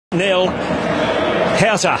0,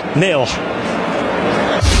 Hertha 0.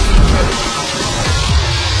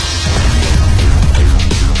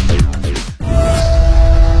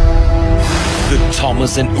 The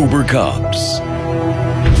Thomas and Uber Cubs.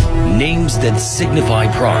 Names that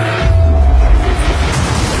signify pride.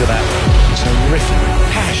 Look at that terrific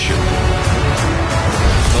passion.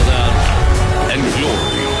 Well done. And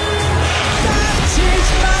glory. That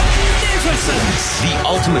is magnificent! The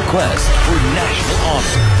ultimate quest for national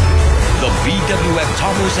honor. The BWF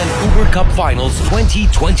Thomas and Uber Cup Finals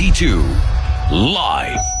 2022.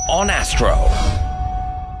 Live on Astro.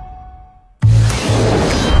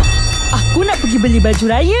 Aku nak pergi beli baju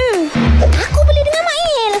raya. Aku beli dengan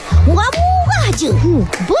Mail. Murah-murah je.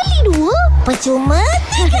 Beli 2, percuma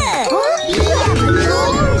 3. Oh, iya.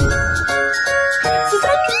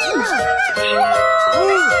 Susani.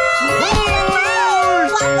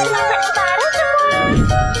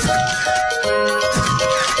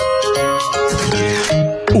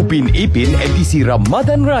 Upin Ipin edisi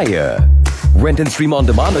Ramadan Raya. Rent and stream on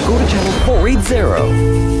demand or go to channel 480.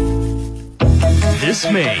 This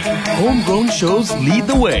May, homegrown shows lead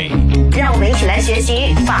the way. 让我们一起来学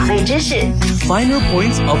习法律知识。 Finer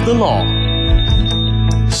points of the law.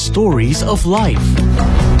 Stories of life.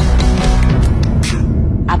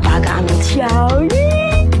 Apa kamu tahu ni?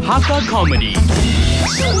 Hakka comedy.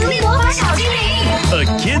 是无力魔法小精灵。 A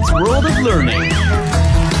kid's world of learning.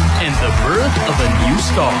 And the birth of a new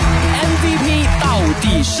star. MVP 到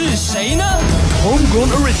底是谁呢？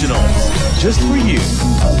 Homegrown originals. Just for you.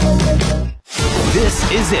 This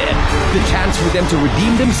is it. The chance for them to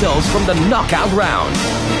redeem themselves from the knockout round.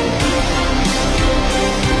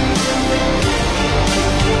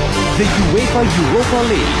 The UEFA Europa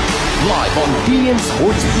League. Live on beIN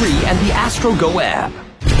Sports 3 and the Astro Go app.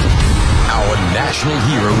 Our national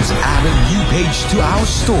heroes add a new page to our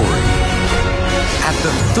story. At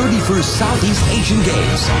the 31st Southeast Asian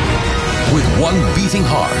Games. With one beating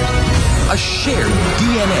heart. A shared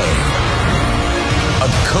DNA. A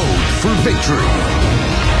code for victory.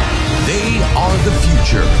 They are the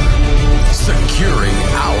future. Securing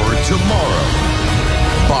our tomorrow.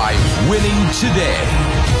 By winning today.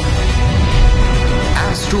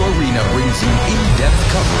 Astro Arena brings you in-depth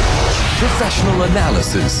coverage, professional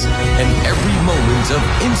analysis, and every moment of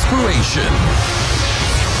inspiration.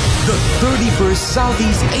 The 31st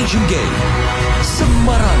Southeast Asian Game.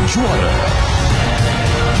 Semarang Juara.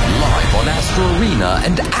 Live on Astro Arena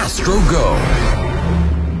and Astro Go.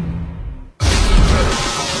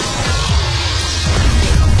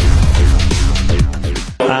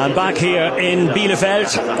 And back here in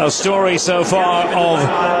Bielefeld, a story so far of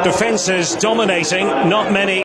defences dominating, not many